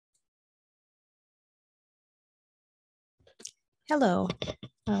Hello,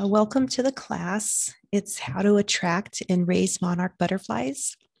 welcome to the class. It's how to attract and raise monarch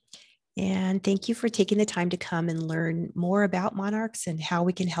butterflies. And thank you for taking the time to come and learn more about monarchs and how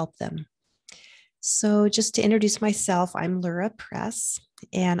we can help them. So just to introduce myself, I'm Laura Press,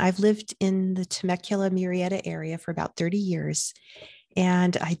 and I've lived in the Temecula-Murrieta area for about 30 years.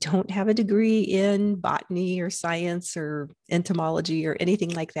 And I don't have a degree in botany or science or entomology or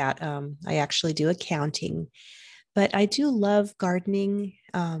anything like that. I actually do accounting. But I do love gardening,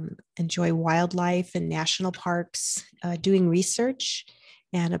 enjoy wildlife and national parks, doing research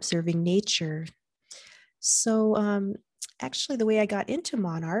and observing nature. So actually the way I got into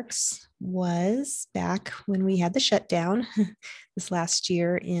monarchs was back when we had the shutdown this last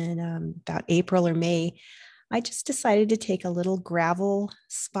year in about April or May. I just decided to take a little gravel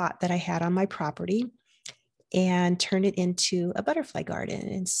spot that I had on my property and turn it into a butterfly garden.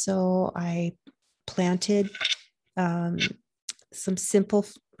 And so I planted some simple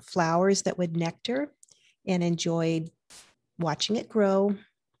flowers that would nectar and enjoyed watching it grow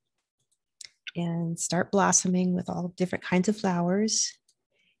and start blossoming with all different kinds of flowers.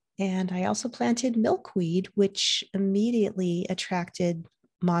 And I also planted milkweed, which immediately attracted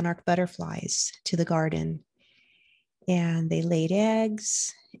monarch butterflies to the garden. And they laid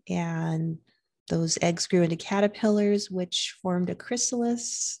eggs, and those eggs grew into caterpillars, which formed a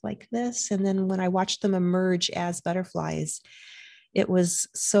chrysalis like this. And then when I watched them emerge as butterflies, it was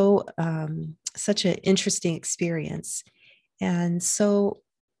such an interesting experience. And so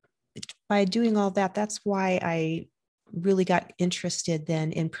by doing all that, that's why I really got interested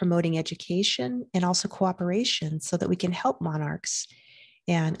then in promoting education and also cooperation so that we can help monarchs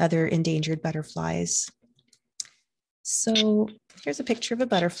and other endangered butterflies. So here's a picture of a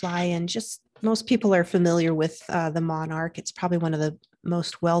butterfly, and just most people are familiar with the monarch. It's probably one of the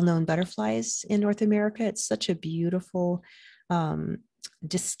most well-known butterflies in North America. It's such a beautiful,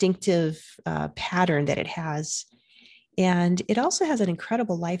 distinctive pattern that it has. And it also has an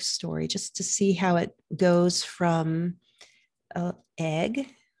incredible life story, just to see how it goes from an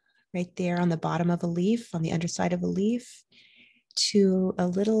egg right there on the bottom of a leaf, on the underside of a leaf, to a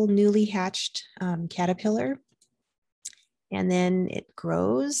little newly hatched caterpillar. And then it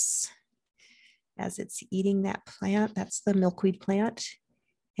grows as it's eating that plant. That's the milkweed plant.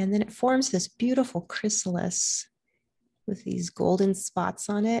 And then it forms this beautiful chrysalis with these golden spots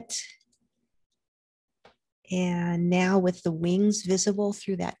on it. And now with the wings visible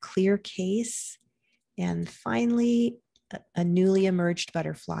through that clear case. And finally, a newly emerged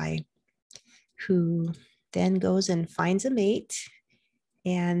butterfly who then goes and finds a mate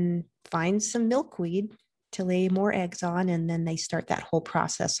and finds some milkweed to lay more eggs on, and then they start that whole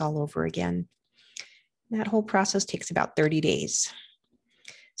process all over again. That whole process takes about 30 days.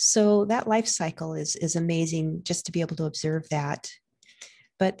 So that life cycle is amazing just to be able to observe that.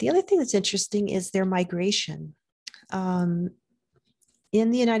 But the other thing that's interesting is their migration. In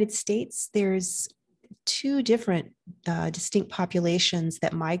the United States, there's two different distinct populations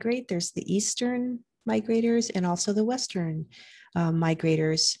that migrate. There's the eastern migrators and also the western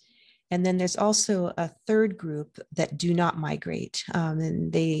migrators. And then there's also a third group that do not migrate,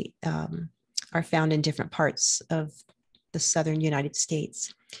 and they are found in different parts of the southern United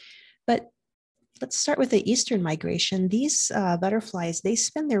States. But let's start with the eastern migration. These butterflies, they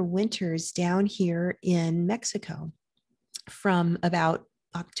spend their winters down here in Mexico from about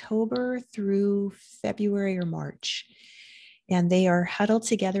October through February or March. And they are huddled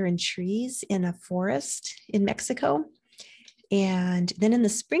together in trees in a forest in Mexico. And then in the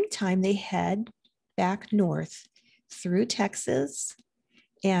springtime, they head back north through Texas.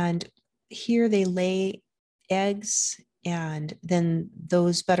 And here they lay eggs, and then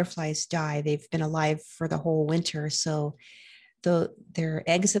those butterflies die. They've been alive for the whole winter. So their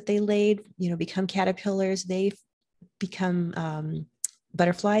eggs that they laid, become caterpillars. They become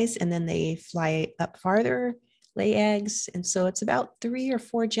butterflies, and then they fly up farther, lay eggs. And so it's about 3 or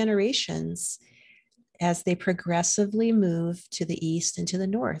 4 generations as they progressively move to the east and to the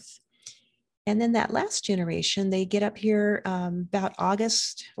north. And then that last generation, they get up here about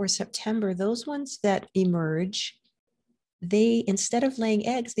August or September. Those ones that emerge, they, instead of laying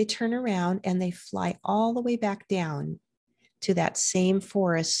eggs, they turn around and they fly all the way back down to that same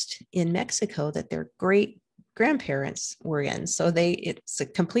forest in Mexico that their great grandparents were in. So it's a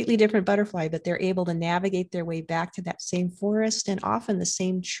completely different butterfly, but they're able to navigate their way back to that same forest and often the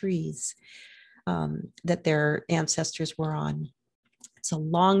same trees that their ancestors were on. It's a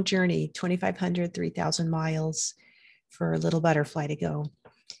long journey, 2,500, 3,000 miles for a little butterfly to go.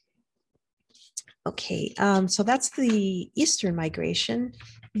 Okay, so that's the eastern migration.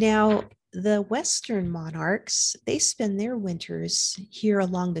 Now, the Western monarchs, they spend their winters here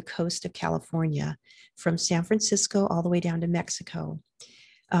along the coast of California, from San Francisco all the way down to Mexico.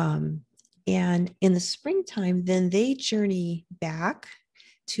 And in the springtime, then they journey back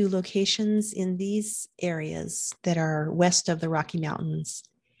to locations in these areas that are west of the Rocky Mountains.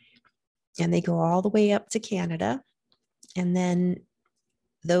 And they go all the way up to Canada. And then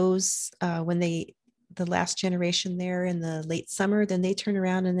those, when the last generation there in the late summer, then they turn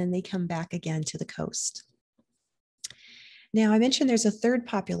around and then they come back again to the coast. Now, I mentioned there's a third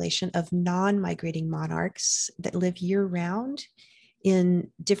population of non-migrating monarchs that live year-round in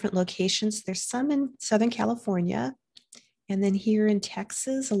different locations. There's some in Southern California, and then here in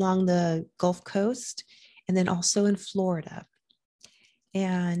Texas along the Gulf Coast, and then also in Florida.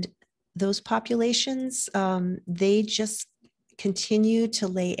 And those populations, they just continue to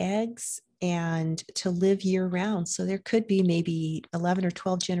lay eggs and to live year round. So there could be maybe 11 or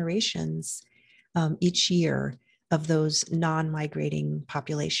 12 generations each year of those non-migrating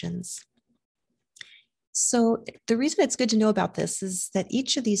populations. So the reason it's good to know about this is that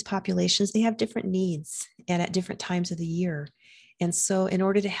each of these populations, they have different needs and at different times of the year. And so in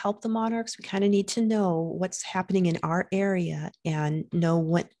order to help the monarchs, we kind of need to know what's happening in our area and know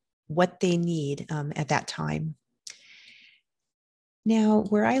what they need at that time. Now,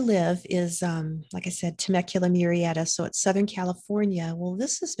 where I live is, like I said, Temecula Murrieta, so it's Southern California. Well,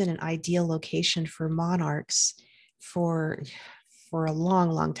 this has been an ideal location for monarchs for a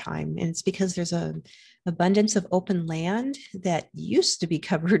long, long time. And it's because there's an abundance of open land that used to be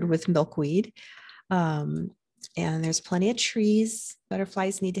covered with milkweed. And there's plenty of trees.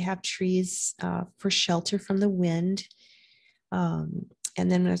 Butterflies need to have trees for shelter from the wind. And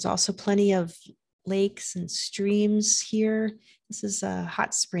then there's also plenty of lakes and streams here. This is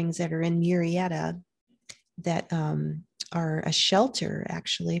hot springs that are in Murrieta that are a shelter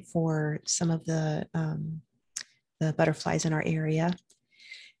actually for some of the butterflies in our area.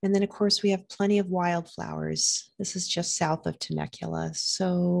 And then of course we have plenty of wildflowers. This is just south of Temecula.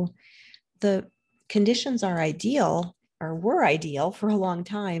 So the conditions are ideal, or were ideal for a long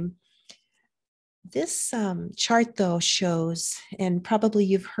time. This chart though shows, and probably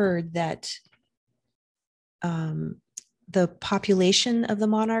you've heard that the population of the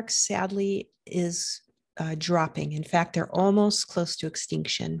monarchs sadly is dropping. In fact, they're almost close to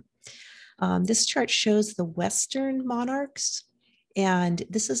extinction. This chart shows the Western monarchs, and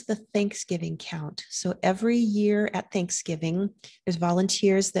this is the Thanksgiving count. So every year at Thanksgiving, there's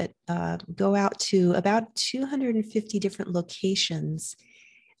volunteers that go out to about 250 different locations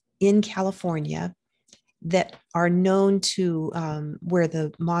in California that are known to where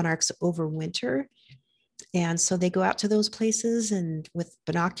the monarchs overwinter. And so they go out to those places and with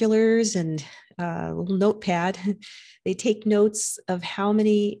binoculars and a little notepad, they take notes of how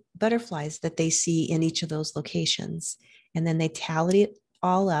many butterflies that they see in each of those locations. And then they tally it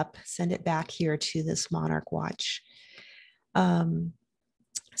all up, send it back here to this Monarch Watch.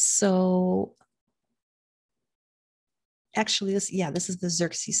 So actually this is the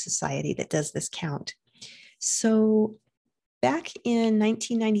Xerxes Society that does this count. So back in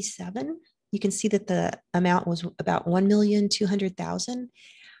 1997, you can see that the amount was about 1,200,000,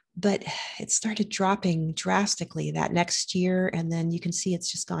 but it started dropping drastically that next year. And then you can see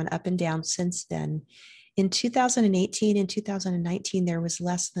it's just gone up and down since then. In 2018 and 2019, there was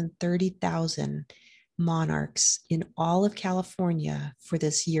less than 30,000 monarchs in all of California for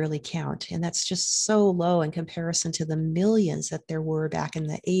this yearly count. And that's just so low in comparison to the millions that there were back in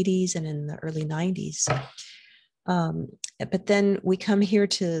the 80s and in the early 90s. But then we come here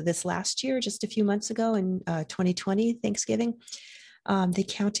to this last year, just a few months ago in 2020, Thanksgiving, they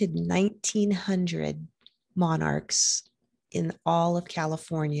counted 1,900 monarchs in all of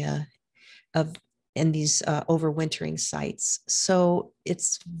California in these overwintering sites. So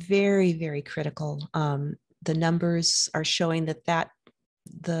it's very, very critical. The numbers are showing that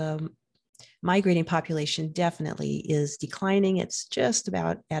the migrating population definitely is declining. It's just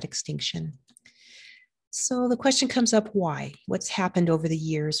about at extinction. So the question comes up, why? What's happened over the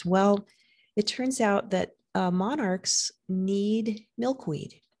years? Well, it turns out that monarchs need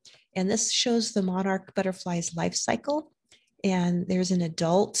milkweed. And this shows the monarch butterfly's life cycle. And there's an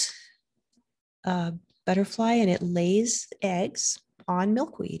adult butterfly, and it lays eggs on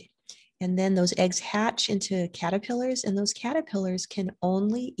milkweed. And then those eggs hatch into caterpillars, and those caterpillars can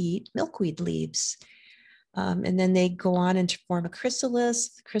only eat milkweed leaves. And then they go on and form a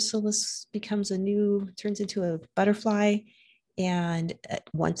chrysalis. The chrysalis turns into a butterfly. And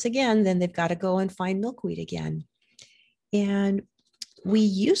once again, then they've got to go and find milkweed again. And we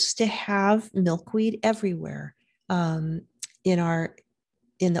used to have milkweed everywhere in our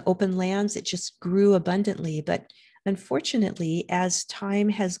in the open lands, it just grew abundantly. But unfortunately, as time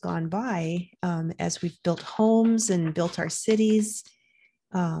has gone by, as we've built homes and built our cities,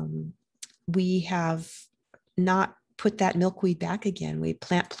 we have not put that milkweed back again. We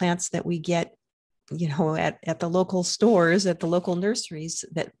plant plants that we get, at the local stores, at the local nurseries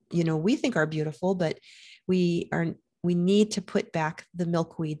that, we think are beautiful, but we need to put back the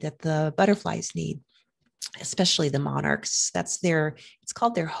milkweed that the butterflies need, especially the monarchs. It's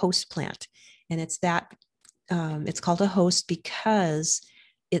called their host plant. And it's called a host because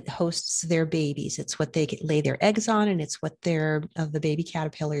it hosts their babies. It's what they lay their eggs on, and it's what the baby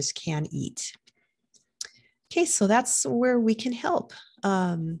caterpillars can eat. Okay, so that's where we can help.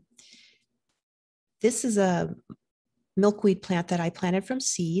 This is a milkweed plant that I planted from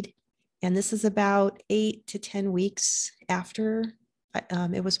seed, and this is about 8 to 10 weeks after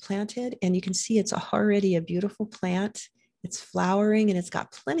it was planted, and you can see it's already a beautiful plant. It's flowering and it's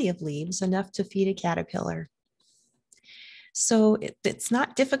got plenty of leaves, enough to feed a caterpillar. So it's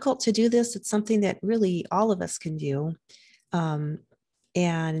not difficult to do this. It's something that really all of us can do.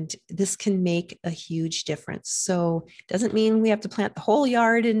 And this can make a huge difference. So it doesn't mean we have to plant the whole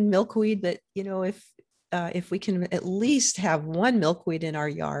yard in milkweed, but if we can at least have one milkweed in our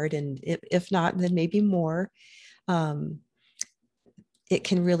yard, and if not, then maybe more, it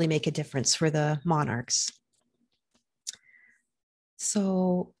can really make a difference for the monarchs.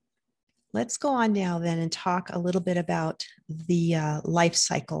 So let's go on now then and talk a little bit about the life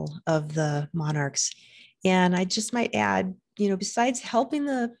cycle of the monarchs. And I just might add, besides helping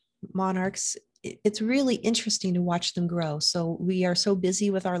the monarchs, it's really interesting to watch them grow. So we are so busy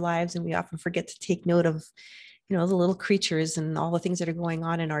with our lives, and we often forget to take note of, the little creatures and all the things that are going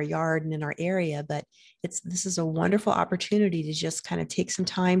on in our yard and in our area. But this is a wonderful opportunity to just kind of take some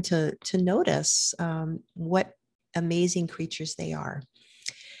time to notice what amazing creatures they are.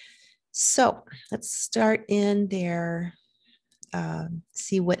 So let's start in there,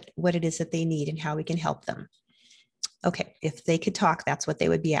 see what it is that they need and how we can help them. Okay, if they could talk, that's what they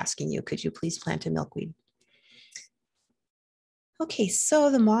would be asking you. Could you please plant a milkweed? Okay,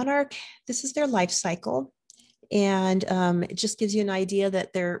 so the monarch, this is their life cycle. And it just gives you an idea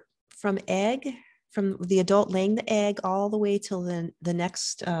that they're from the adult laying the egg all the way till the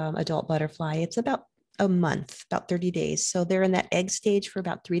next adult butterfly. It's about a month, about 30 days. So they're in that egg stage for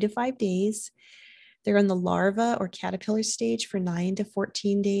about 3 to 5 days. They're in the larva or caterpillar stage for 9 to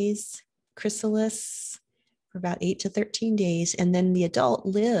 14 days, chrysalis for about 8 to 13 days, and then the adult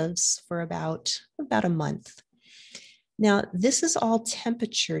lives for about a month. Now, this is all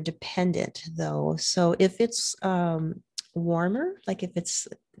temperature dependent though. So if it's warmer, like if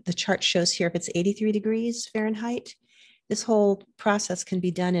the chart shows here, if it's 83 degrees Fahrenheit, this whole process can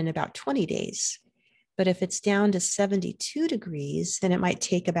be done in about 20 days. But if it's down to 72 degrees, then it might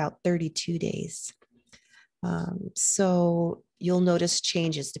take about 32 days. So you'll notice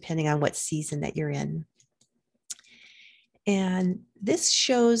changes depending on what season that you're in. And this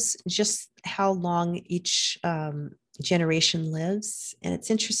shows just how long each generation lives. And it's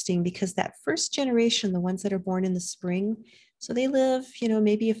interesting because that first generation, the ones that are born in the spring, so they live,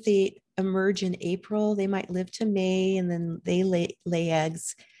 maybe if they emerge in April, they might live to May, and then they lay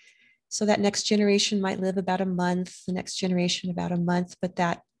eggs. So that next generation might live about a month, the next generation about a month, but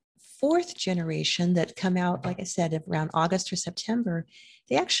that fourth generation that come out, like I said, around August or September,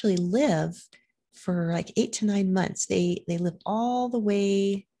 they actually live for like 8 to 9 months. They live all the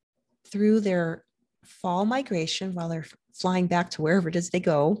way through their fall migration while they're flying back to wherever it is they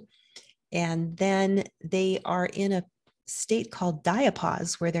go. And then they are in a state called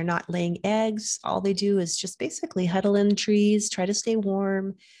diapause, where they're not laying eggs. All they do is just basically huddle in trees, try to stay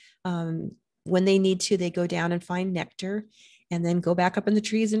warm. When they need to, they go down and find nectar and then go back up in the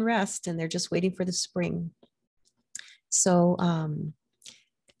trees and rest. And they're just waiting for the spring. So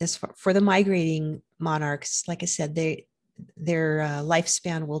as for the migrating monarchs, like I said, their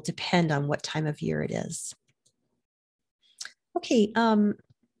lifespan will depend on what time of year it is. Okay,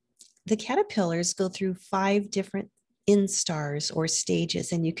 the caterpillars go through 5 different instars or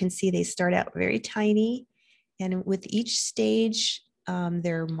stages, and you can see they start out very tiny, and with each stage,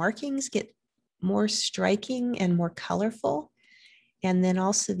 their markings get more striking and more colorful. And then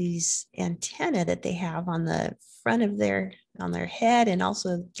also these antennae that they have on the front of on their head and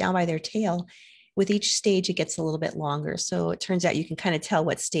also down by their tail, with each stage, it gets a little bit longer. So it turns out you can kind of tell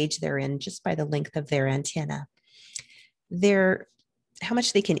what stage they're in just by the length of their antenna. How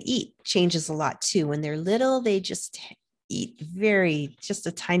much they can eat changes a lot too. When they're little, they just eat just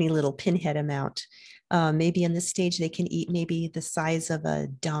a tiny little pinhead amount. Maybe in this stage, they can eat maybe the size of a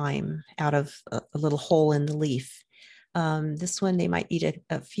dime out of a little hole in the leaf. This one, they might eat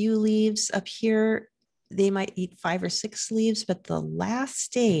a few leaves. Up here, they might eat 5 or 6 leaves, but the last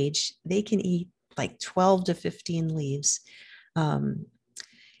stage, they can eat like 12 to 15 leaves.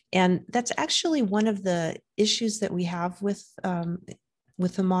 And that's actually one of the issues that we have with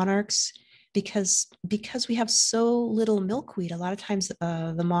the monarchs, because we have so little milkweed. A lot of times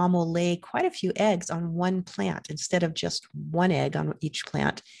the mom will lay quite a few eggs on one plant instead of just one egg on each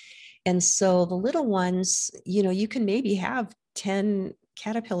plant. And so the little ones, you can maybe have 10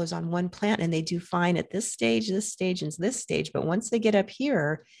 caterpillars on one plant and they do fine at this stage, and this stage. But once they get up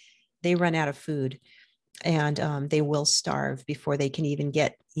here, they run out of food, and they will starve before they can even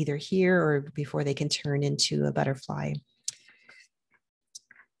get either here or before they can turn into a butterfly.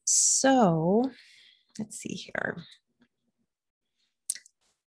 So let's see here.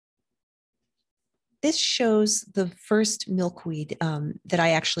 This shows the first milkweed that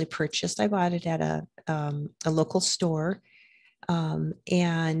I actually purchased. I bought it at a local store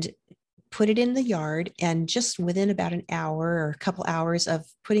and put it in the yard. And just within about an hour or a couple hours of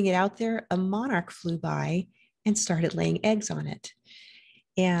putting it out there, a monarch flew by and started laying eggs on it.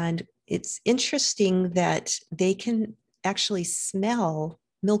 And it's interesting that they can actually smell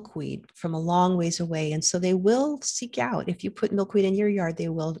milkweed from a long ways away. And so they will seek out, if you put milkweed in your yard, they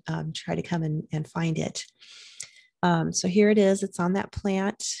will try to come and find it. So here it is, it's on that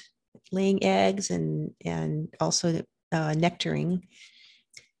plant, laying eggs and also nectaring.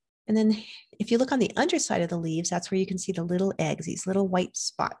 And then if you look on the underside of the leaves, that's where you can see the little eggs, these little white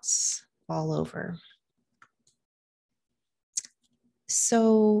spots all over.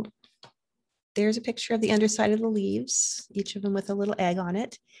 So there's a picture of the underside of the leaves, each of them with a little egg on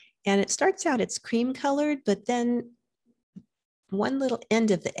it. And it starts out, it's cream colored, but then one little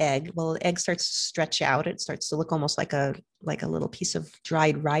end of the egg, well, the egg starts to stretch out. It starts to look almost like a little piece of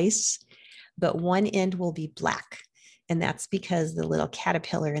dried rice, but one end will be black. And that's because the little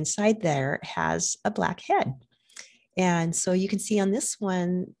caterpillar inside there has a black head. And so you can see on this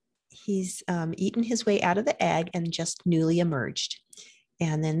one, he's eaten his way out of the egg and just newly emerged.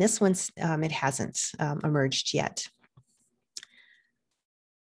 And then this one's, it hasn't emerged yet.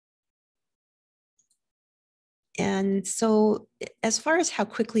 And so as far as how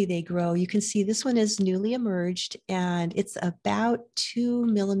quickly they grow, you can see this one is newly emerged and it's about 2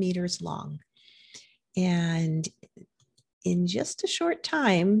 millimeters long. And in just a short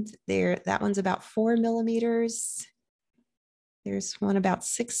time, that one's about 4 millimeters. There's one about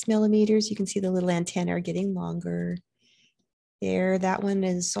 6 millimeters. You can see the little antennae are getting longer. There, that one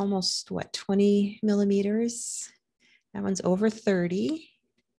is almost, 20 millimeters. That one's over 30,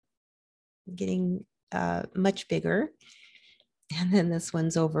 getting much bigger. And then this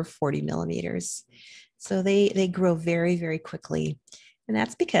one's over 40 millimeters. So they grow very, very quickly. And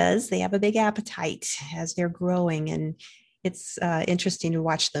that's because they have a big appetite as they're growing. And it's interesting to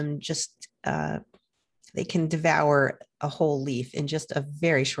watch them just, they can devour a whole leaf in just a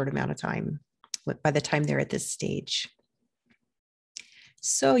very short amount of time by the time they're at this stage.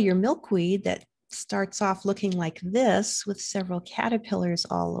 So your milkweed that starts off looking like this with several caterpillars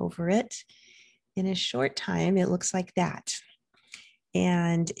all over it, in a short time, it looks like that.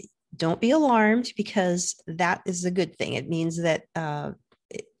 And don't be alarmed, because that is a good thing. It means that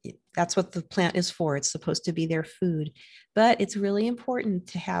that's what the plant is for. It's supposed to be their food. But it's really important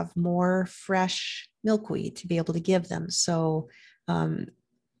to have more fresh milkweed to be able to give them. So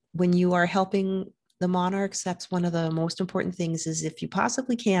when you are helping the monarchs, that's one of the most important things, is if you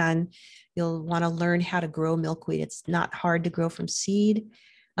possibly can, you'll want to learn how to grow milkweed. It's not hard to grow from seed.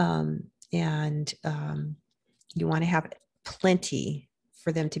 And you want to have plenty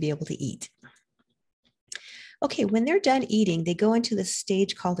for them to be able to eat. Okay, when they're done eating, they go into this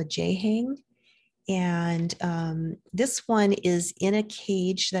stage called a J-hang. And this one is in a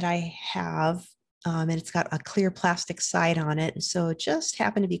cage that I have, and it's got a clear plastic side on it. And so it just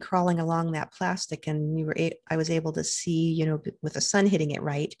happened to be crawling along that plastic, and I was able to see, with the sun hitting it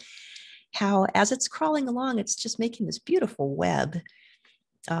right, how as it's crawling along, it's just making this beautiful web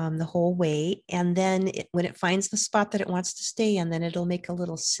the whole way. And then when it finds the spot that it wants to stay in, then it'll make a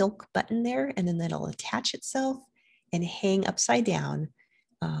little silk button there, and then it'll attach itself and hang upside down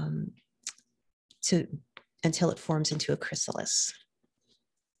until it forms into a chrysalis.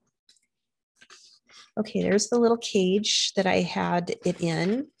 Okay, there's the little cage that I had it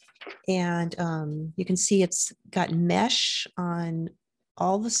in. And you can see it's got mesh on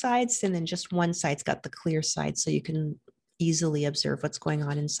all the sides, and then just one side's got the clear side, so you can easily observe what's going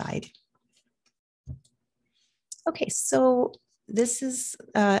on inside. Okay, so this is,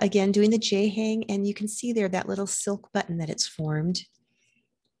 again, doing the J-hang, and you can see there that little silk button that it's formed.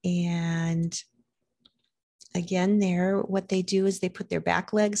 And again, there, what they do is they put their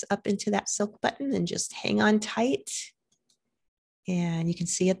back legs up into that silk button and just hang on tight. And you can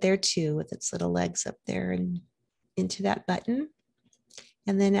see it there too, with its little legs up there and into that button.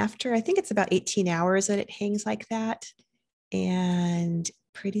 And then after, I think it's about 18 hours that it hangs like that. And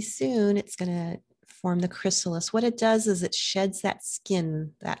pretty soon it's going to form the chrysalis. What it does is it sheds that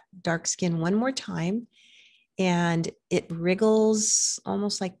skin, that dark skin, one more time. And it wriggles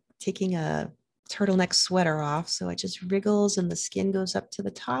almost like taking a turtleneck sweater off. So it just wriggles and the skin goes up to the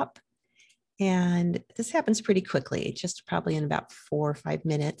top. And this happens pretty quickly, just probably in about 4 or 5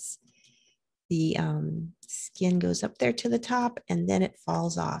 minutes. The skin goes up there to the top and then it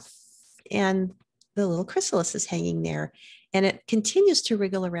falls off. And the little chrysalis is hanging there. And it continues to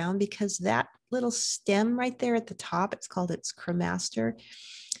wriggle around because that little stem right there at the top, it's called its cremaster.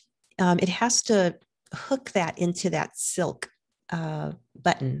 It has to hook that into that silk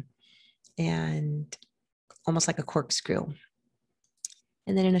button and almost like a corkscrew.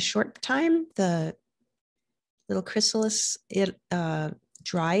 And then in a short time, the little chrysalis, it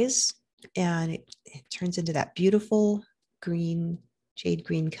dries and it turns into that beautiful green, jade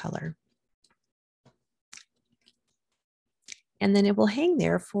green color. And then it will hang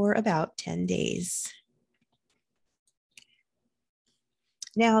there for about 10 days.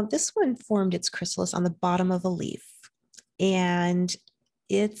 Now, this one formed its chrysalis on the bottom of a leaf. And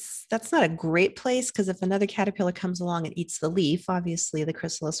that's not a great place because if another caterpillar comes along and eats the leaf, obviously the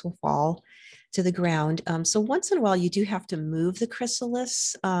chrysalis will fall to the ground. So once in a while, you do have to move the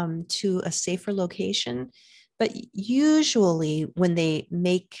chrysalis to a safer location. But usually when they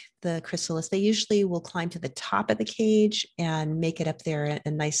make the chrysalis, they usually will climb to the top of the cage and make it up there in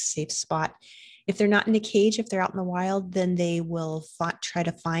a nice safe spot. If they're not in a cage, if they're out in the wild, then they will try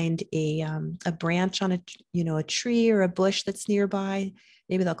to find a branch on a tree or a bush that's nearby.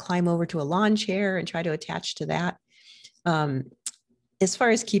 Maybe they'll climb over to a lawn chair and try to attach to that. As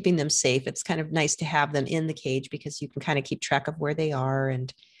far as keeping them safe, it's kind of nice to have them in the cage because you can kind of keep track of where they are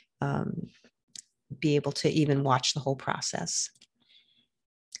and be able to even watch the whole process.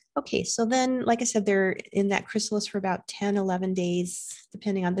 Okay, so then, like I said, they're in that chrysalis for about 10, 11 days,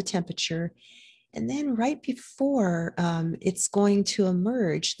 depending on the temperature. And then right before it's going to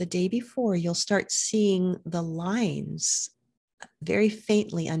emerge, the day before, you'll start seeing the lines very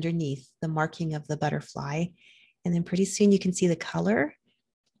faintly underneath the marking of the butterfly. And then pretty soon you can see the color,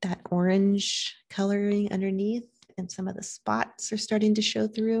 that orange coloring underneath, and some of the spots are starting to show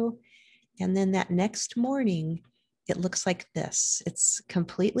through. And then that next morning, it looks like this. It's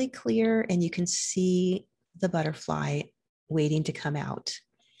completely clear and you can see the butterfly waiting to come out.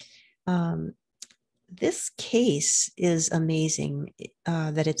 This case is amazing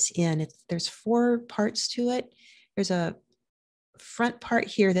that it's in. There's 4 parts to it. There's a front part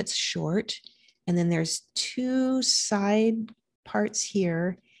here that's short, and then there's 2 side parts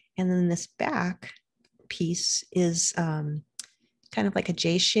here, and then this back piece is kind of like a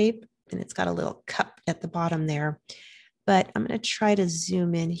J shape, and it's got a little cup at the bottom there. But I'm going to try to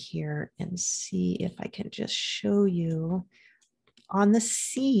zoom in here and see if I can just show you on the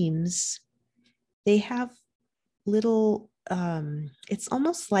seams. They have little, it's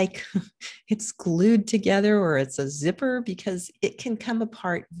almost like it's glued together or it's a zipper because it can come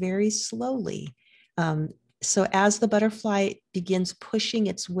apart very slowly. So as the butterfly begins pushing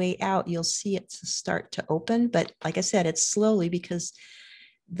its way out, you'll see it start to open. But like I said, it's slowly because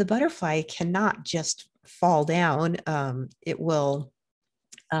the butterfly cannot just fall down.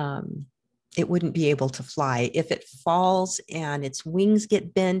 It wouldn't be able to fly. If it falls and its wings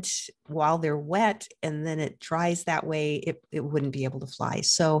get bent while they're wet and then it dries that way, it wouldn't be able to fly.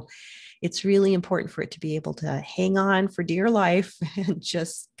 So it's really important for it to be able to hang on for dear life and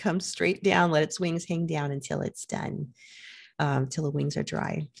just come straight down, let its wings hang down until it's done, till the wings are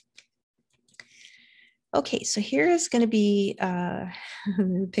dry. Okay, so here is going to be a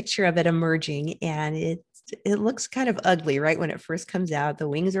picture of it emerging, and it looks kind of ugly, right? When it first comes out, the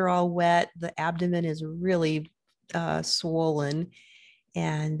wings are all wet, the abdomen is really swollen,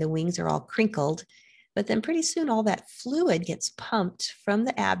 and the wings are all crinkled. But then pretty soon, all that fluid gets pumped from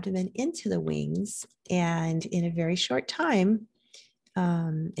the abdomen into the wings, and in a very short time,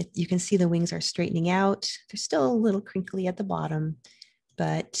 you can see the wings are straightening out. They're still a little crinkly at the bottom,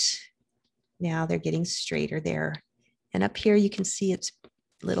 but now they're getting straighter there. And up here, you can see it's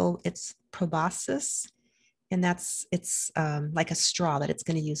proboscis, and it's like a straw that it's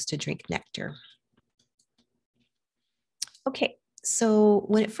going to use to drink nectar. Okay, so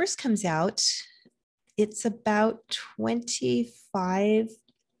when it first comes out, it's about 25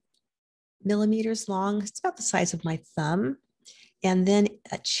 millimeters long. It's about the size of my thumb. And then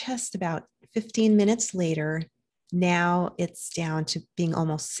just about 15 minutes later, now it's down to being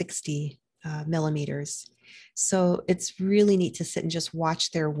almost 60 millimeters. So it's really neat to sit and just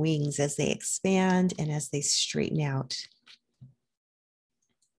watch their wings as they expand and as they straighten out.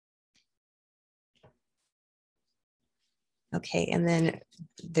 Okay, and then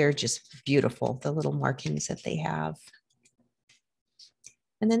they're just beautiful, the little markings that they have.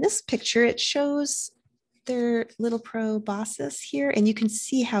 And then this picture, it shows their little proboscis here, and you can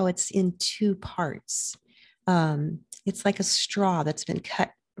see how it's in two parts. It's like a straw that's been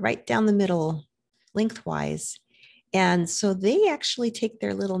cut right down the middle lengthwise. And so they actually take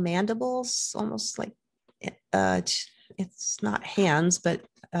their little mandibles, almost like it's not hands, but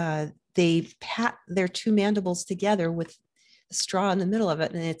they pat their two mandibles together with the straw in the middle of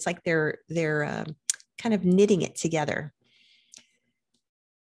it. And it's like they're kind of knitting it together.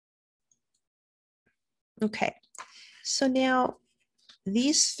 Okay, so now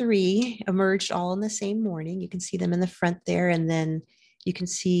these three emerged all in the same morning. You can see them in the front there, and then you can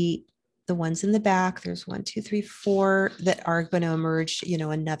see the ones in the back. There's 1, 2, 3, 4 that are going to emerge,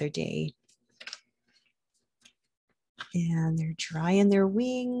 another day. And they're drying their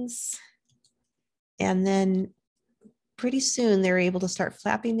wings. And then pretty soon they're able to start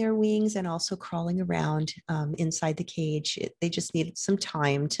flapping their wings and also crawling around inside the cage. They just needed some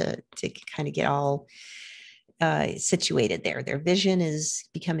time to kind of get all situated there. Their vision is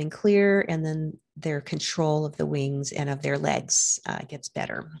becoming clear, and then their control of the wings and of their legs gets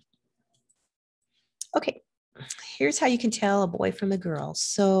better. Okay, here's how you can tell a boy from a girl.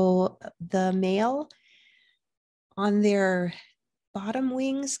 So the male, on their bottom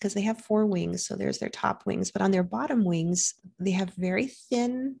wings, because they have 4 wings, so there's their top wings, but on their bottom wings, they have very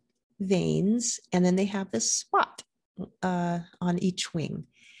thin veins, and then they have this spot on each wing.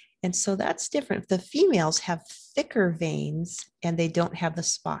 And so that's different. The females have thicker veins and they don't have the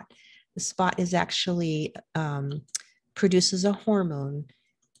spot. The spot is actually produces a hormone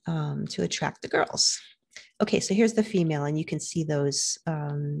to attract the girls. Okay, so here's the female, and you can see those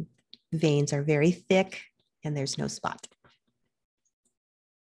veins are very thick and there's no spot.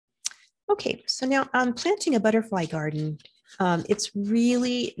 Okay, so now on planting a butterfly garden, it's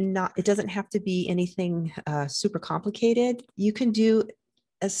really not, it doesn't have to be anything super complicated. You can do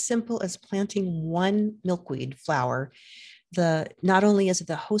as simple as planting 1 milkweed flower. Not only is it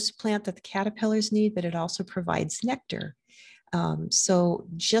the host plant that the caterpillars need, but it also provides nectar. So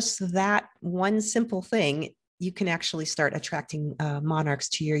just that one simple thing, you can actually start attracting monarchs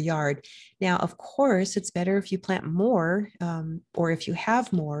to your yard. Now, of course, it's better if you plant more or if you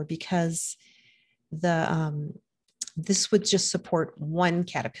have more, because this would just support 1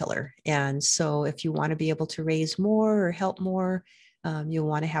 caterpillar. And so if you want to be able to raise more or help more, you'll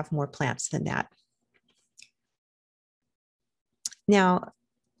want to have more plants than that. Now,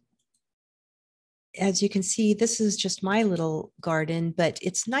 as you can see, this is just my little garden, but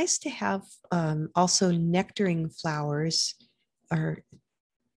it's nice to have also nectaring flowers or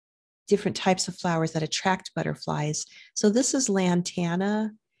different types of flowers that attract butterflies. So this is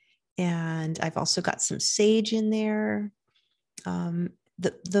lantana, and I've also got some sage in there.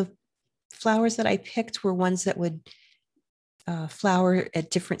 The flowers that I picked were ones that would flower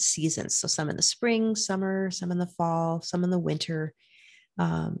at different seasons. So some in the spring, summer, some in the fall, some in the winter.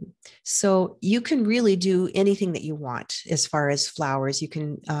 So you can really do anything that you want as far as flowers. You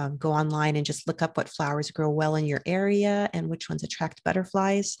can go online and just look up what flowers grow well in your area and which ones attract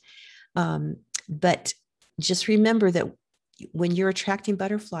butterflies. But just remember that when you're attracting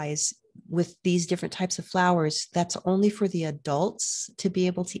butterflies with these different types of flowers, that's only for the adults to be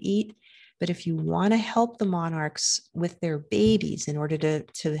able to eat. But if you want to help the monarchs with their babies in order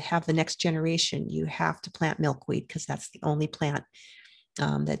to have the next generation, you have to plant milkweed, because that's the only plant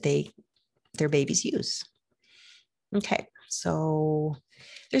that their babies use. Okay, so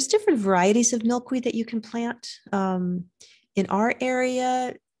there's different varieties of milkweed that you can plant. In our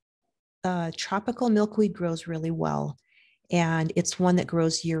area, tropical milkweed grows really well, and it's one that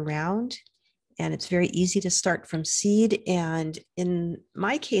grows year round, and it's very easy to start from seed. And in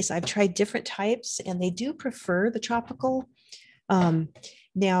my case, I've tried different types, and they do prefer the tropical.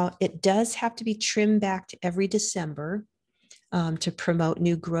 Now, it does have to be trimmed back every December to promote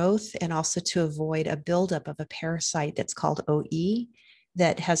new growth, and also to avoid a buildup of a parasite that's called OE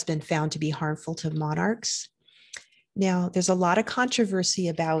that has been found to be harmful to monarchs. Now, there's a lot of controversy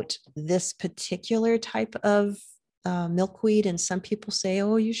about this particular type of milkweed, and some people say,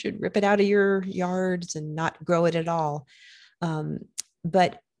 oh, you should rip it out of your yards and not grow it at all.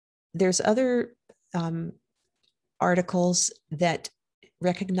 But there's other articles that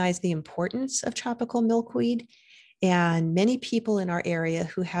recognize the importance of tropical milkweed, And many people in our area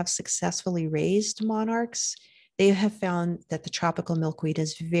who have successfully raised monarchs, they have found that the tropical milkweed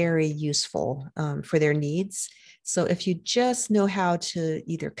is very useful for their needs. So if you just know how to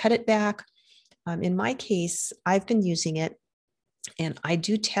either cut it back, in my case, I've been using it, and I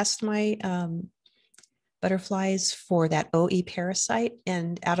do test my butterflies for that OE parasite.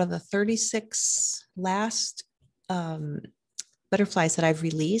 And out of the 36 last butterflies that I've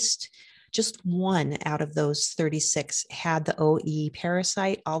released, just one out of those 36 had the OE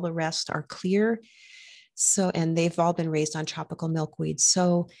parasite. All the rest are clear. So, and they've all been raised on tropical milkweed.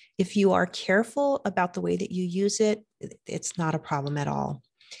 So if you are careful about the way that you use it, it's not a problem at all.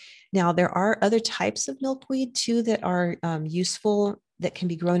 Now, there are other types of milkweed too that are useful, that can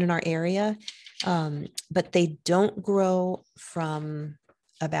be grown in our area, but they don't grow from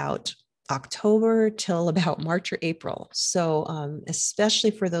about October till about March or April. So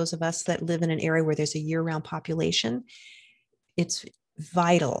especially for those of us that live in an area where there's a year-round population, it's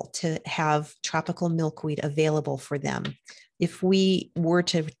vital to have tropical milkweed available for them. If we were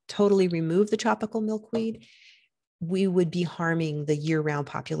to totally remove the tropical milkweed, we would be harming the year-round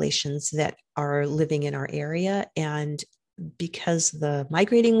populations that are living in our area. And because the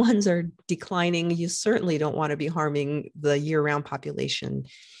migrating ones are declining, you certainly don't want to be harming the year-round population.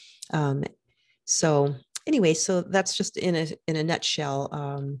 So anyway, so that's just in a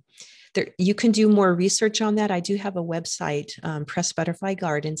nutshell. You can do more research on that. I do have a website, Press Butterfly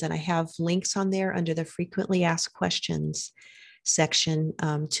Gardens, and I have links on there under the frequently asked questions section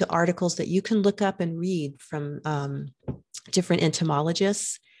to articles that you can look up and read from different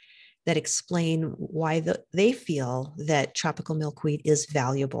entomologists that explain why they feel that tropical milkweed is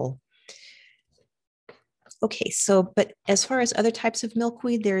valuable. Okay, so, but as far as other types of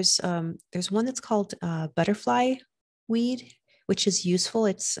milkweed, there's one that's called butterfly weed, which is useful.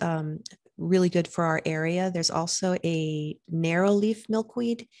 It's really good for our area. There's also a narrow leaf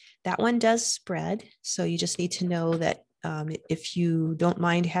milkweed. That one does spread. So you just need to know that if you don't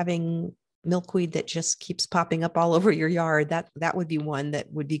mind having milkweed that just keeps popping up all over your yard, that would be one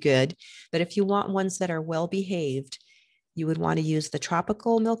that would be good. But if you want ones that are well behaved, you would want to use the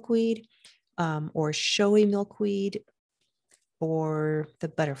tropical milkweed or showy milkweed or the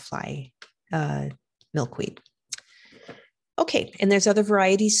butterfly milkweed. Okay, and there's other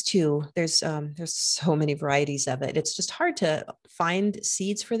varieties too. There's so many varieties of it. It's just hard to find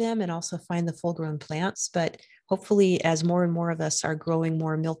seeds for them and also find the full-grown plants. But hopefully, as more and more of us are growing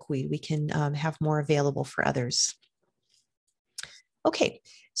more milkweed, we can have more available for others. Okay,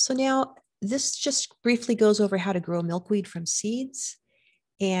 so now this just briefly goes over how to grow milkweed from seeds.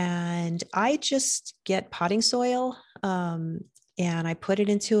 And I just get potting soil and I put it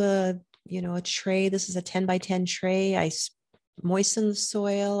into a tray. This is a 10 by 10 tray. I moisten the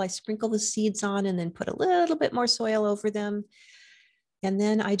soil, I sprinkle the seeds on, and then put a little bit more soil over them. And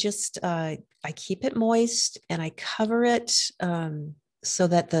then I just, I keep it moist and I cover it so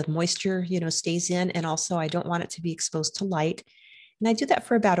that the moisture, stays in. And also I don't want it to be exposed to light. And I do that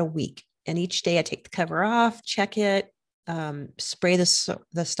for about a week. And each day I take the cover off, check it, spray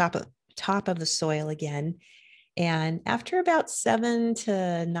the top of the soil again. And after about 7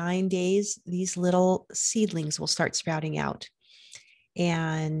 to 9 days, these little seedlings will start sprouting out.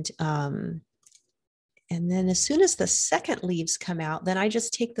 And then as soon as the second leaves come out, then I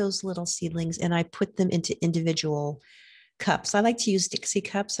just take those little seedlings and I put them into individual cups. I like to use Dixie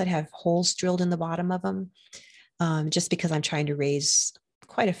cups that have holes drilled in the bottom of them, just because I'm trying to raise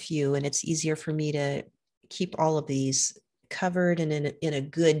quite a few, and it's easier for me to keep all of these covered and in a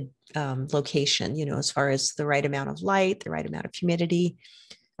good location, as far as the right amount of light, the right amount of humidity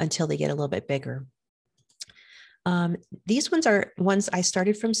until they get a little bit bigger. These ones are ones I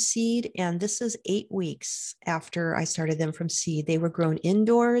started from seed, and this is 8 weeks after I started them from seed. They were grown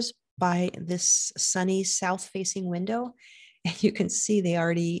indoors by this sunny south-facing window, and you can see they're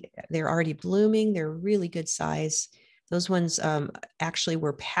already blooming. They're really good size. Those ones actually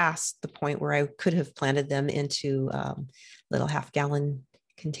were past the point where I could have planted them into little half-gallon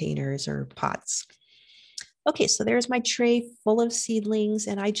containers or pots. Okay, so there's my tray full of seedlings,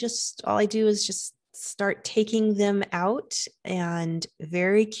 and all I do is just start taking them out and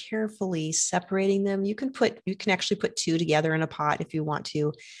very carefully separating them. You can actually put 2 together in a pot if you want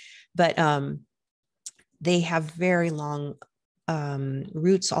to, but they have very long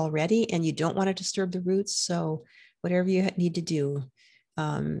roots already, and you don't want to disturb the roots. So whatever you need to do,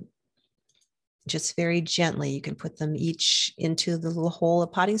 just very gently, you can put them each into the little hole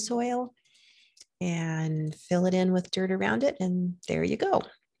of potting soil and fill it in with dirt around it, and there you go.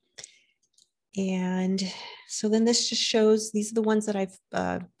 And so then this just shows, these are the ones that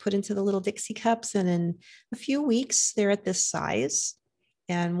I've put into the little Dixie cups. And in a few weeks, they're at this size.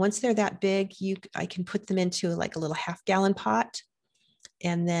 And once they're that big, I can put them into like a little half-gallon pot.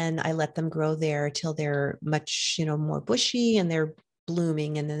 And then I let them grow there till they're much, more bushy and they're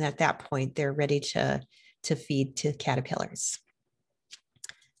blooming. And then at that point, they're ready to feed to caterpillars.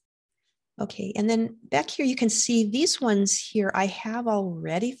 Okay, and then back here, you can see these ones here. I have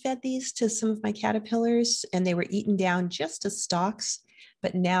already fed these to some of my caterpillars and they were eaten down just as stalks,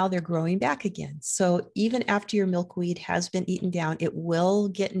 but now they're growing back again. So even after your milkweed has been eaten down, it will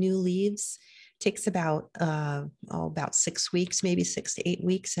get new leaves. It takes about 6 weeks, maybe 6 to 8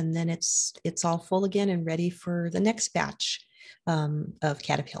 weeks, and then it's all full again and ready for the next batch of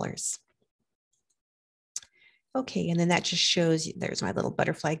caterpillars. Okay, and then that just shows you, there's my little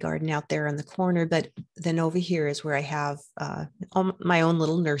butterfly garden out there in the corner, but then over here is where I have my own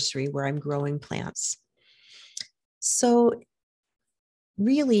little nursery where I'm growing plants. So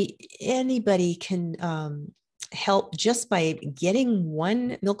really anybody can help just by getting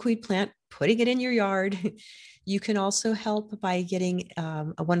one milkweed plant, putting it in your yard. You can also help by getting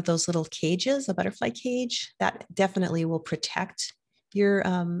one of those little cages, a butterfly cage. That definitely will protect your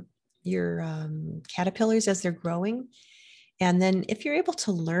caterpillars as they're growing. And then if you're able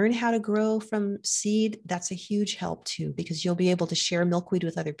to learn how to grow from seed, that's a huge help too, because you'll be able to share milkweed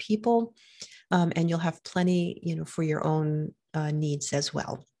with other people and you'll have plenty, for your own needs as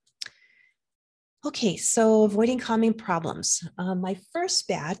well. Okay, so avoiding common problems. My first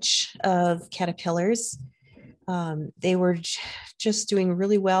batch of caterpillars, they were just doing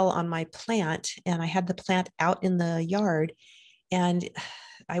really well on my plant, and I had the plant out in the yard, and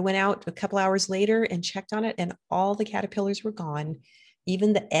I went out a couple hours later and checked on it, and all the caterpillars were gone,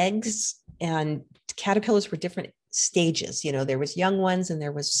 even the eggs. And caterpillars were different stages. There was young ones, and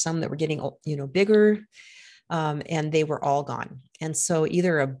there was some that were getting, bigger, and they were all gone. And so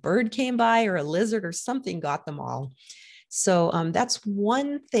either a bird came by or a lizard or something got them all. So that's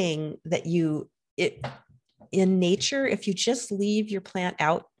one thing that in nature, if you just leave your plant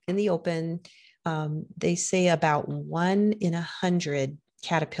out in the open, they say about 1 in 100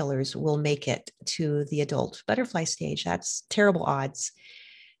 caterpillars will make it to the adult butterfly stage. That's terrible odds.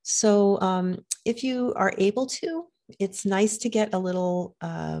 So if you are able to, it's nice to get a little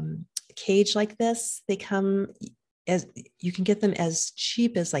cage like this. They come you can get them as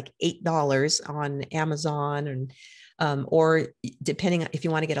cheap as like $8 on Amazon, and or depending if you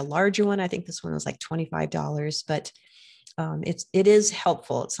want to get a larger one, I think this one was like $25, but it is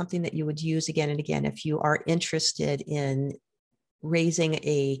helpful. It's something that you would use again and again if you are interested in raising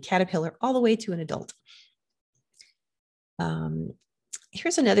a caterpillar all the way to an adult.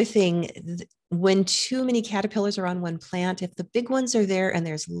 Here's another thing. When too many caterpillars are on one plant, if the big ones are there and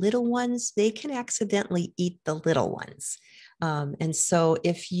there's little ones, they can accidentally eat the little ones. And so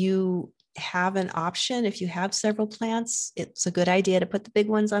if you have an option, if you have several plants, it's a good idea to put the big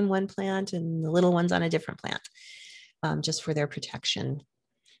ones on one plant and the little ones on a different plant, just for their protection.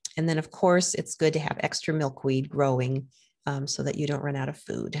 And then of course, it's good to have extra milkweed growing so that you don't run out of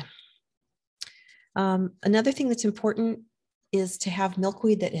food. Another thing that's important is to have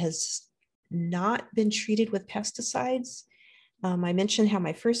milkweed that has not been treated with pesticides. I mentioned how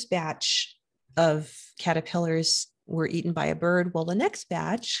my first batch of caterpillars were eaten by a bird. Well, the next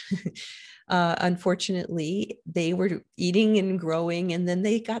batch, unfortunately, they were eating and growing, and then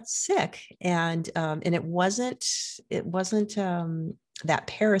they got sick. And it wasn't that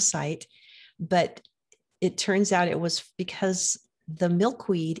parasite, but it turns out it was because the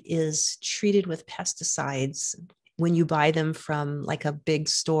milkweed is treated with pesticides when you buy them from like a big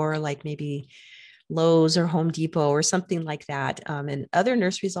store, like maybe Lowe's or Home Depot or something like that. And other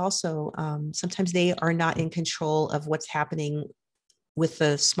nurseries also, sometimes they are not in control of what's happening with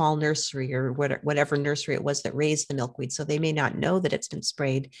the small nursery or whatever nursery it was that raised the milkweed. So they may not know that it's been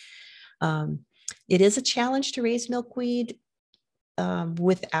sprayed. It is a challenge to raise milkweed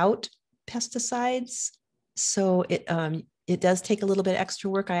without pesticides. So it does take a little bit extra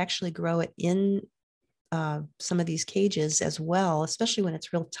work. I actually grow it in some of these cages as well, especially when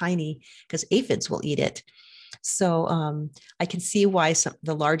it's real tiny, because aphids will eat it. So I can see why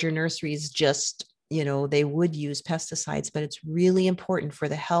the larger nurseries just, they would use pesticides, but it's really important for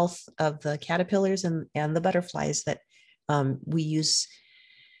the health of the caterpillars and the butterflies that we use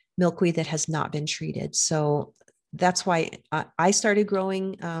milkweed that has not been treated. So that's why I started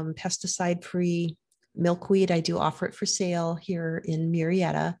growing pesticide-free milkweed. I do offer it for sale here in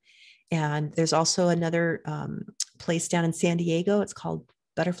Murrieta. And there's also another place down in San Diego. It's called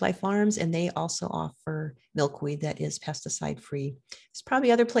butterfly farms, and they also offer milkweed that is pesticide free. There's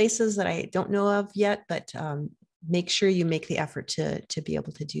probably other places that I don't know of yet, but make sure you make the effort to be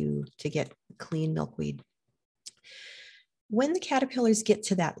able to get clean milkweed. When the caterpillars get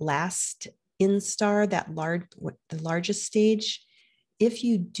to that last instar, the largest stage, if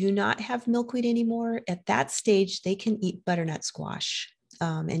you do not have milkweed anymore, at that stage, they can eat butternut squash.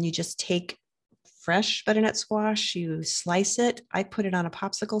 And you just take fresh butternut squash, you slice it. I put it on a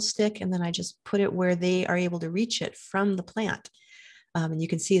popsicle stick, and then I just put it where they are able to reach it from the plant. And you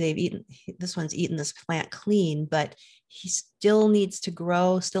can see this one's eaten this plant clean, but he still needs to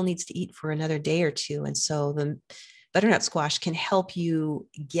grow, still needs to eat for another day or two. And so the butternut squash can help you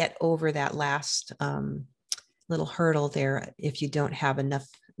get over that last little hurdle there if you don't have enough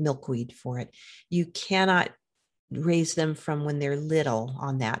milkweed for it. You cannot raise them from when they're little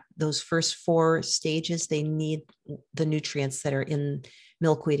on that. Those first 4 stages, they need the nutrients that are in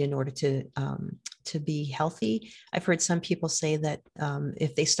milkweed in order to be healthy. I've heard some people say that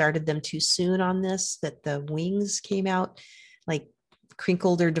if they started them too soon on this, that the wings came out like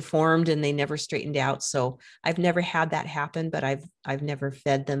crinkled or deformed and they never straightened out. So I've never had that happen, but I've never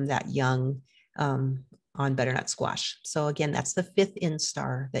fed them that young on butternut squash. So again, that's the 5th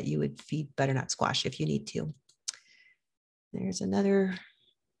instar that you would feed butternut squash if you need to. There's another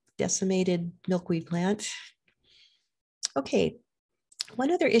decimated milkweed plant. Okay,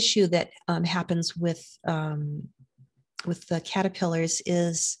 one other issue that happens with the caterpillars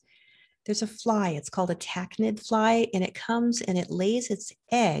is there's a fly. It's called a tachinid fly, and it comes and it lays its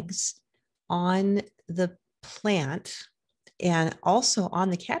eggs on the plant and also on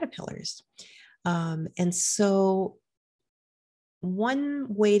the caterpillars. And so one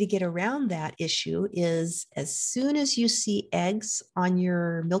way to get around that issue is as soon as you see eggs on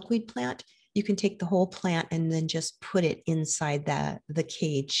your milkweed plant, you can take the whole plant and then just put it inside the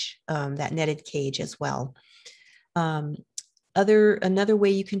cage, that netted cage as well. Another way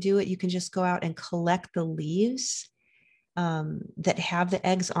you can do it, you can just go out and collect the leaves that have the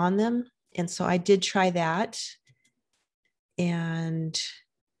eggs on them. And so I did try that. And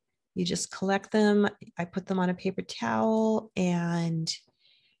you just collect them. I put them on a paper towel, and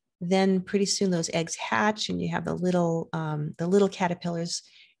then pretty soon those eggs hatch and you have the little caterpillars.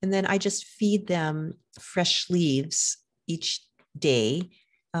 And then I just feed them fresh leaves each day.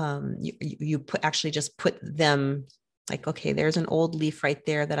 You actually just put them like, okay, there's an old leaf right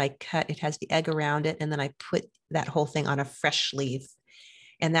there that I cut. It has the egg around it. And then I put that whole thing on a fresh leaf.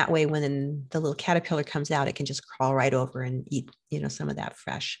 And that way, when the little caterpillar comes out, it can just crawl right over and eat, some of that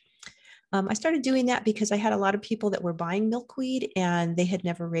fresh. I started doing that because I had a lot of people that were buying milkweed and they had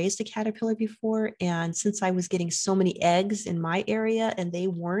never raised a caterpillar before. And since I was getting so many eggs in my area and they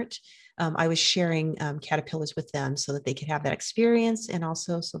weren't, I was sharing caterpillars with them so that they could have that experience, and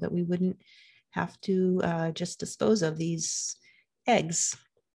also so that we wouldn't have to just dispose of these eggs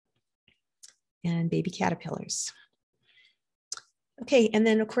and baby caterpillars. Okay, and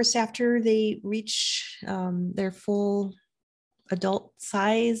then of course, after they reach their full adult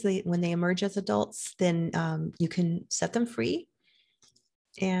size, when they emerge as adults, then you can set them free.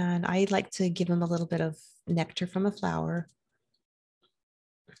 And I like to give them a little bit of nectar from a flower.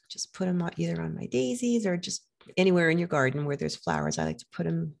 Just put them either on my daisies or just anywhere in your garden where there's flowers. I like to put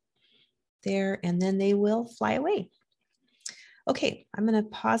them there, and then they will fly away. Okay, I'm going to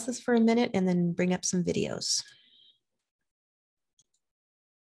pause this for a minute and then bring up some videos.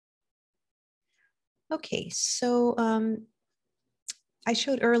 Okay, so I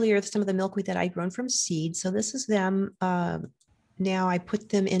showed earlier some of the milkweed that I'd grown from seed. So this is them. Now I put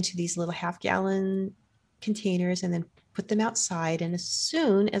them into these little half-gallon containers and then put them outside. And as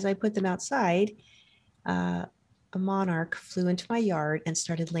soon as I put them outside, a monarch flew into my yard and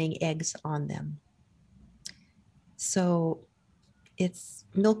started laying eggs on them. So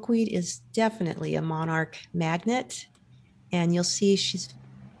milkweed is definitely a monarch magnet. And you'll see she's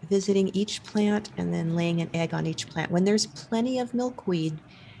visiting each plant and then laying an egg on each plant. When there's plenty of milkweed,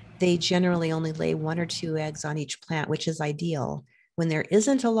 they generally only lay 1 or 2 eggs on each plant, which is ideal. When there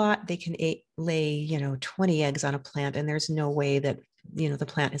isn't a lot, they can lay 20 eggs on a plant, and there's no way that the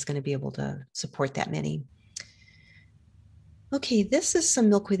plant is going to be able to support that many. Okay, this is some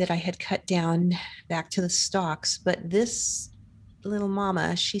milkweed that I had cut down back to the stalks, but this little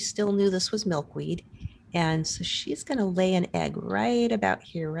mama, she still knew this was milkweed. And so she's going to lay an egg right about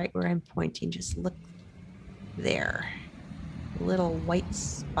here, right where I'm pointing. Just look there, a little white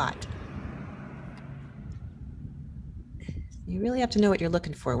spot. You really have to know what you're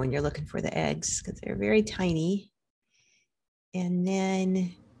looking for when you're looking for the eggs, because they're very tiny. And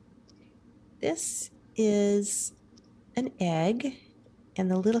then this is an egg, And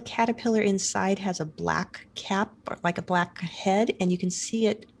the little caterpillar inside has a black cap, or like a black head, and you can see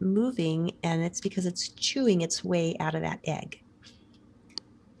it moving, and it's because it's chewing its way out of that egg.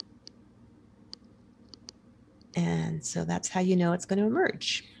 And so that's how you know it's going to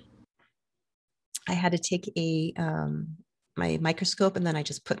emerge. I had to take my microscope, and then I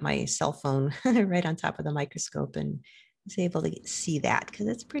just put my cell phone right on top of the microscope and was able to see that because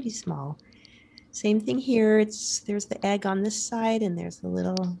it's pretty small. Same thing here. There's the egg on this side, and there's the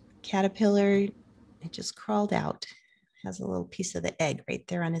little caterpillar. It just crawled out. Has a little piece of the egg right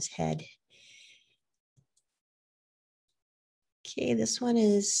there on his head. Okay, this one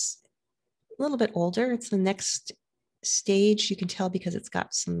is a little bit older. It's the next stage. You can tell because it's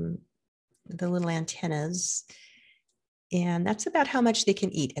got the little antennas. And that's about how much they can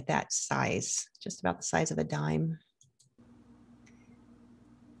eat at that size, just about the size of a dime.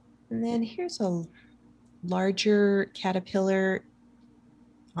 And then here's a larger caterpillar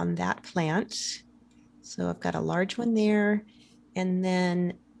on that plant. So I've got a large one there. And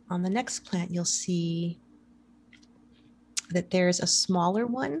then on the next plant, you'll see that there's a smaller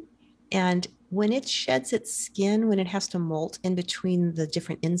one. And when it sheds its skin, when it has to molt in between the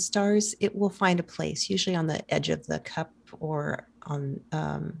different instars, it will find a place, usually on the edge of the cup or on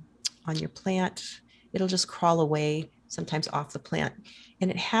your plant. It'll just crawl away, sometimes off the plant. And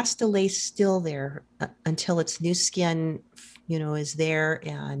it has to lay still there until its new skin, is there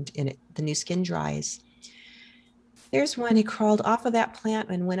and the new skin dries. There's one, he crawled off of that plant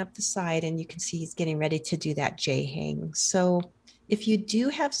and went up the side, and you can see he's getting ready to do that J hang. So if you do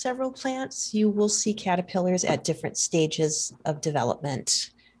have several plants, you will see caterpillars at different stages of development.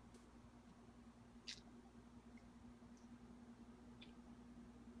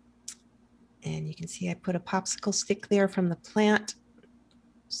 And you can see I put a popsicle stick there from the plant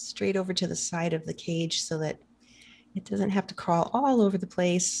straight over to the side of the cage so that it doesn't have to crawl all over the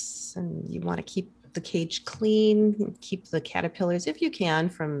place. And you want to keep the cage clean and keep the caterpillars, if you can,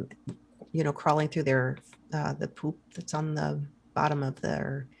 from crawling through the poop that's on the bottom of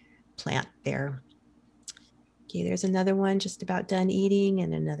their plant there. Okay, there's another one just about done eating,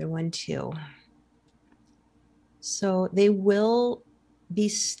 and another one too. So they will be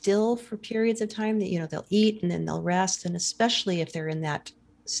still for periods of time that they'll eat and then they'll rest, and especially if they're in that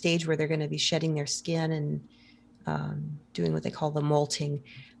stage where they're going to be shedding their skin and doing what they call the molting.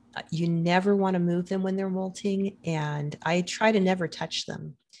 You never want to move them when they're molting, and I try to never touch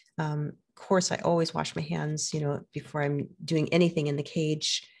them. Of course, I always wash my hands, before I'm doing anything in the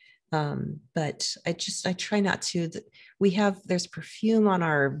cage. But I try not to. There's perfume on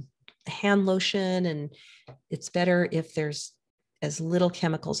our hand lotion, and it's better if there's as little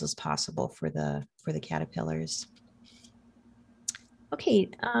chemicals as possible for the caterpillars. Okay,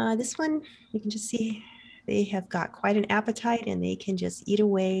 this one, you can just see they have got quite an appetite and they can just eat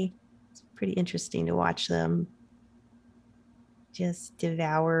away. It's pretty interesting to watch them just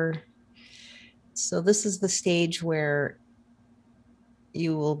devour. So this is the stage where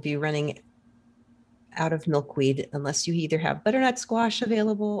you will be running out of milkweed unless you either have butternut squash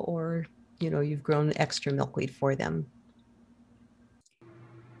available or you've grown extra milkweed for them.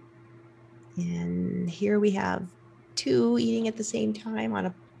 And here we have two eating at the same time on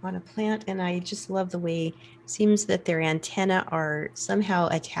a plant, and I just love the way it seems that their antennae are somehow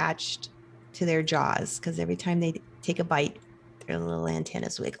attached to their jaws, because every time they take a bite, their little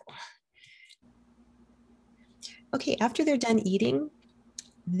antennas wiggle. Okay, after they're done eating,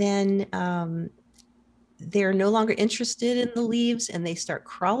 then they're no longer interested in the leaves, and they start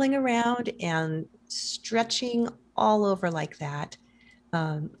crawling around and stretching all over like that.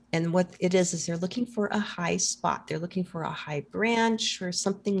 And what it is they're looking for a high spot. They're looking for a high branch or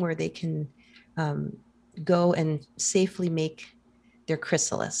something where they can go and safely make their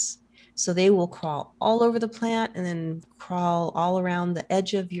chrysalis. So they will crawl all over the plant and then crawl all around the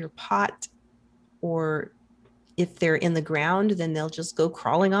edge of your pot, or if they're in the ground, then they'll just go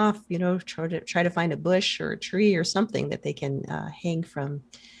crawling off, try to find a bush or a tree or something that they can hang from.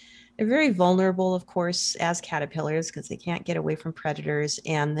 They're very vulnerable, of course, as caterpillars because they can't get away from predators.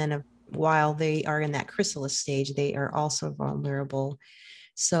 And then while they are in that chrysalis stage, they are also vulnerable.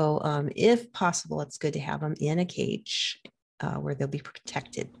 So if possible, it's good to have them in a cage where they'll be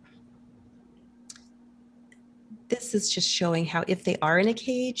protected. This is just showing how if they are in a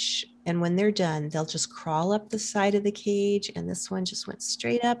cage and when they're done, they'll just crawl up the side of the cage. And this one just went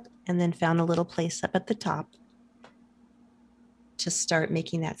straight up and then found a little place up at the top to start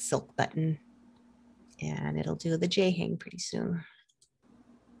making that silk button. And it'll do the J hang pretty soon.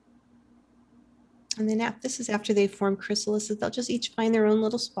 And then this is after they form chrysalises, they'll just each find their own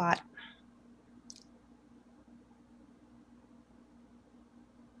little spot.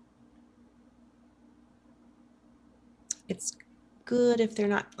 good if they're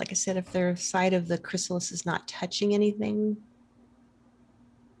not, like I said, if their side of the chrysalis is not touching anything.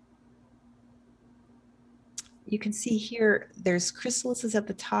 You can see here, there's chrysalises at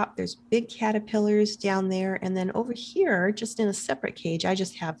the top, there's big caterpillars down there, and then over here, just in a separate cage, I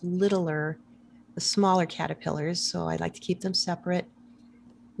just have the smaller caterpillars, so I like to keep them separate.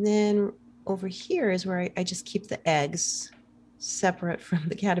 And then over here is where I just keep the eggs separate from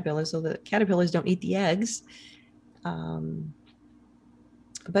the caterpillars, so the caterpillars don't eat the eggs.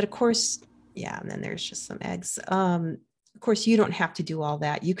 But of course, yeah, and then there's just some eggs. Of course, you don't have to do all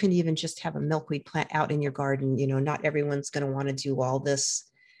that. You can even just have a milkweed plant out in your garden. You know, not everyone's going to want to do all this.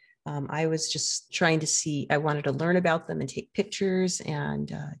 I was just trying to see, I wanted to learn about them and take pictures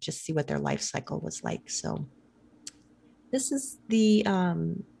and just see what their life cycle was like. So this is the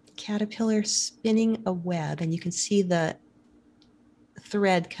caterpillar spinning a web, and you can see the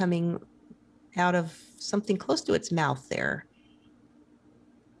thread coming out of something close to its mouth there.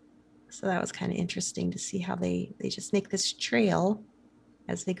 So that was kind of interesting to see how they just make this trail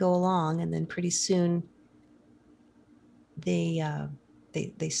as they go along, and then pretty soon they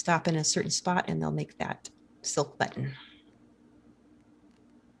stop in a certain spot and they'll make that silk button.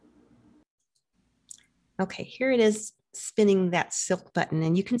 Okay, here it is spinning that silk button,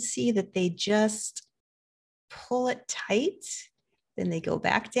 and you can see that they just pull it tight. Then they go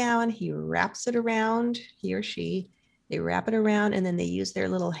back down. He wraps it around, he or she. They wrap it around, and then they use their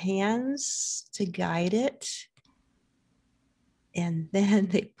little hands to guide it. And then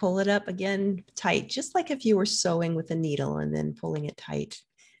they pull it up again tight, just like if you were sewing with a needle and then pulling it tight.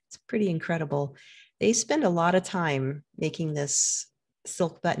 It's pretty incredible. They spend a lot of time making this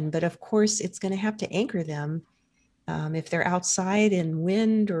silk button, but of course it's going to have to anchor them if they're outside in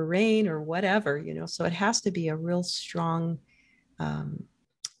wind or rain or whatever, you know, so it has to be a real strong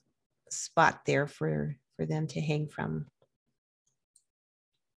spot there for them to hang from.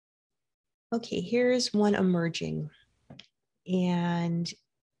 Okay, here's one emerging. And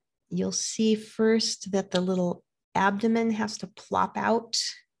you'll see first that the little abdomen has to plop out,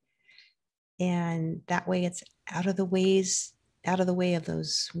 and that way it's out of the way of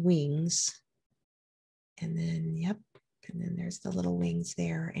those wings. And then, yep, and then there's the little wings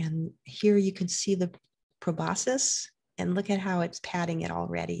there. And here you can see the proboscis, and look at how it's patting it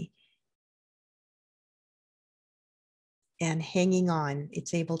already. And hanging on,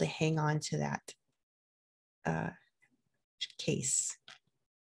 it's able to hang on to that case.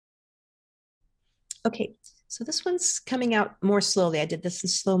 Okay, so this one's coming out more slowly. I did this in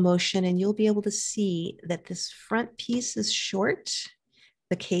slow motion, and you'll be able to see that this front piece is short.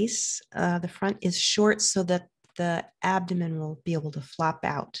 The case, the front is short so that the abdomen will be able to flop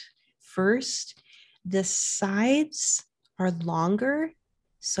out first. The sides are longer,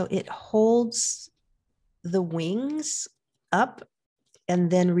 so it holds the wings up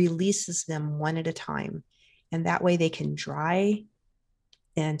and then releases them one at a time. And that way they can dry.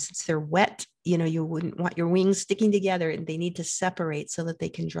 And since they're wet, you know, you wouldn't want your wings sticking together, and they need to separate so that they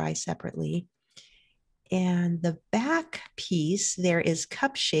can dry separately. And the back piece there is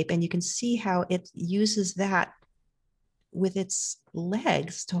cup shape, and you can see how it uses that with its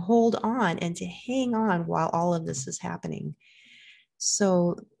legs to hold on and to hang on while all of this is happening.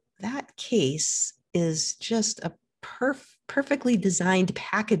 So that case is just a perfectly designed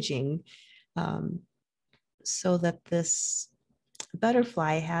packaging so that this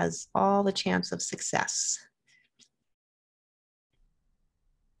butterfly has all the chance of success.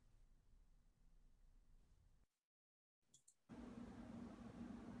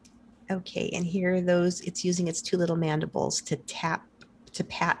 Okay, and here are those, it's using its two little mandibles to pat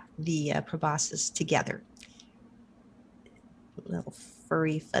the proboscis together. Little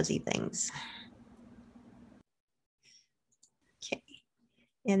furry, fuzzy things. Okay,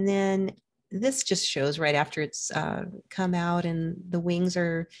 and then this just shows right after it's come out, and the wings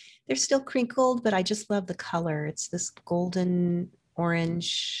they're still crinkled, but I just love the color. It's this golden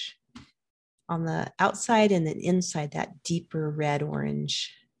orange on the outside, and then inside that deeper red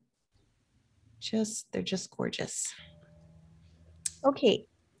orange. They're just gorgeous. Okay,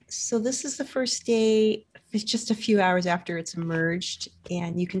 so this is the first day. It's just a few hours after it's emerged,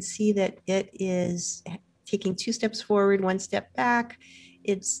 and you can see that it is taking 2 steps forward, 1 step back.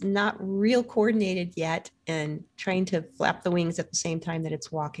 It's not real coordinated yet, and trying to flap the wings at the same time that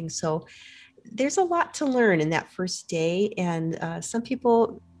it's walking. So there's a lot to learn in that first day, and some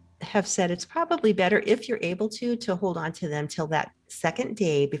people have said it's probably better, if you're able to hold on to them till that second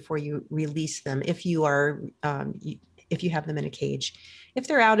day before you release them, if you are if you have them in a cage. If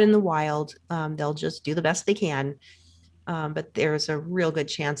they're out in the wild, they'll just do the best they can, but there's a real good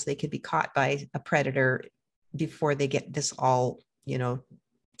chance they could be caught by a predator before they get this all you know,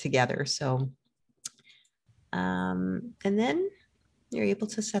 together. So, and then you're able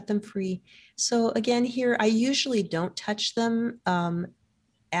to set them free. So again, here, I usually don't touch them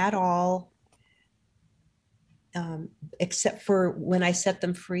at all, except for when I set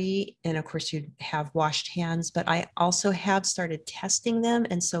them free. And of course you have washed hands, but I also have started testing them.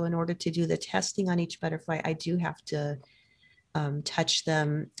 And so in order to do the testing on each butterfly, I do have to touch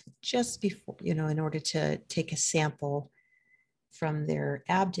them just before, you know, in order to take a sample from their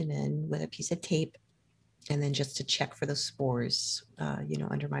abdomen with a piece of tape, and then just to check for the spores, you know,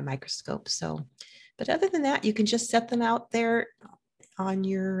 under my microscope. So, but other than that, you can just set them out there on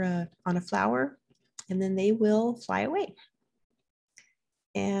your, on a flower, and then they will fly away.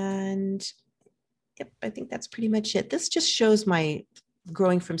 And yep, I think that's pretty much it. This just shows my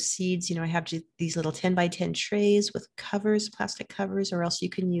growing from seeds. You know, I have these little 10 by 10 trays with covers, plastic covers, or else you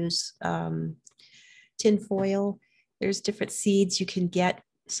can use tin foil. There's different seeds you can get.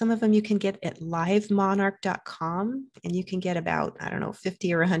 Some of them you can get at livemonarch.com, and you can get about, I don't know,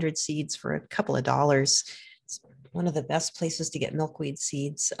 50 or 100 seeds for a couple of dollars. It's one of the best places to get milkweed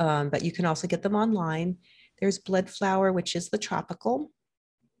seeds, but you can also get them online. There's bloodflower, which is the tropical.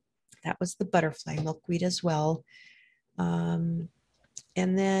 That was the butterfly milkweed as well. And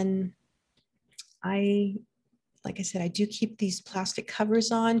then like I said, I do keep these plastic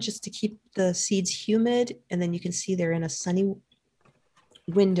covers on just to keep the seeds humid. And then you can see they're in a sunny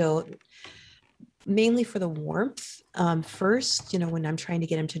window, mainly for the warmth first, you know, when I'm trying to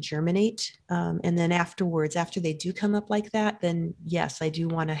get them to germinate. And then afterwards, after they do come up like that, then yes, I do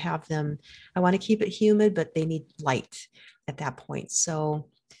want to have them, I want to keep it humid, but they need light at that point. So,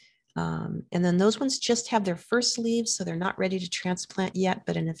 and then those ones just have their first leaves, so they're not ready to transplant yet,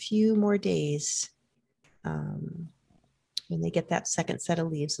 but in a few more days, when they get that second set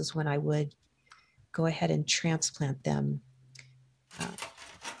of leaves is when I would go ahead and transplant them.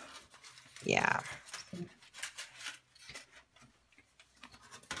 Yeah.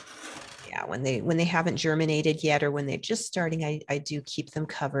 Yeah, when they haven't germinated yet, or when they're just starting, I do keep them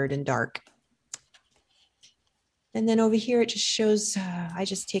covered and dark. And then over here, it just shows, I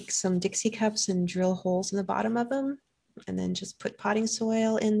just take some Dixie cups and drill holes in the bottom of them, and then just put potting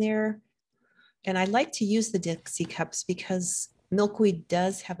soil in there. And I like to use the Dixie cups because milkweed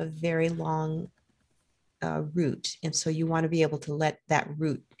does have a very long root. And so you want to be able to let that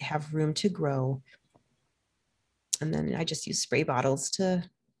root have room to grow. And then I just use spray bottles to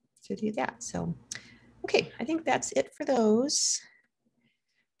do that. So, okay, I think that's it for those.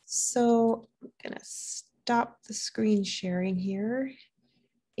 So I'm gonna stop the screen sharing here.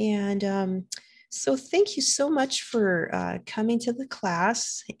 And so thank you so much for coming to the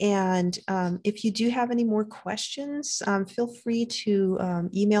class. And if you do have any more questions, feel free to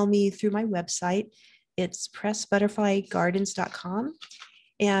email me through my website. It's pressbutterflygardens.com.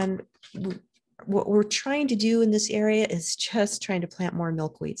 And what we're trying to do in this area is just trying to plant more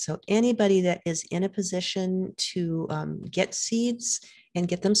milkweed. So anybody that is in a position to get seeds and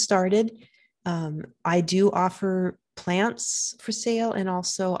get them started, I do offer plants for sale, and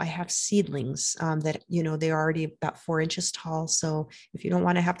also I have seedlings that, you know, they're already about 4 inches tall. So if you don't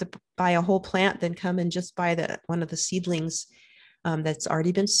want to have to buy a whole plant, then come and just buy one of the seedlings that's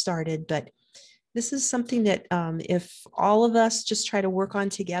already been started. But this is something that if all of us just try to work on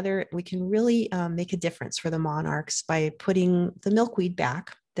together, we can really make a difference for the monarchs by putting the milkweed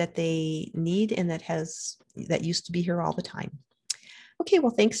back that they need and that used to be here all the time. Okay,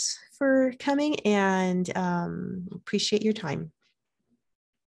 well, thanks for coming, and appreciate your time.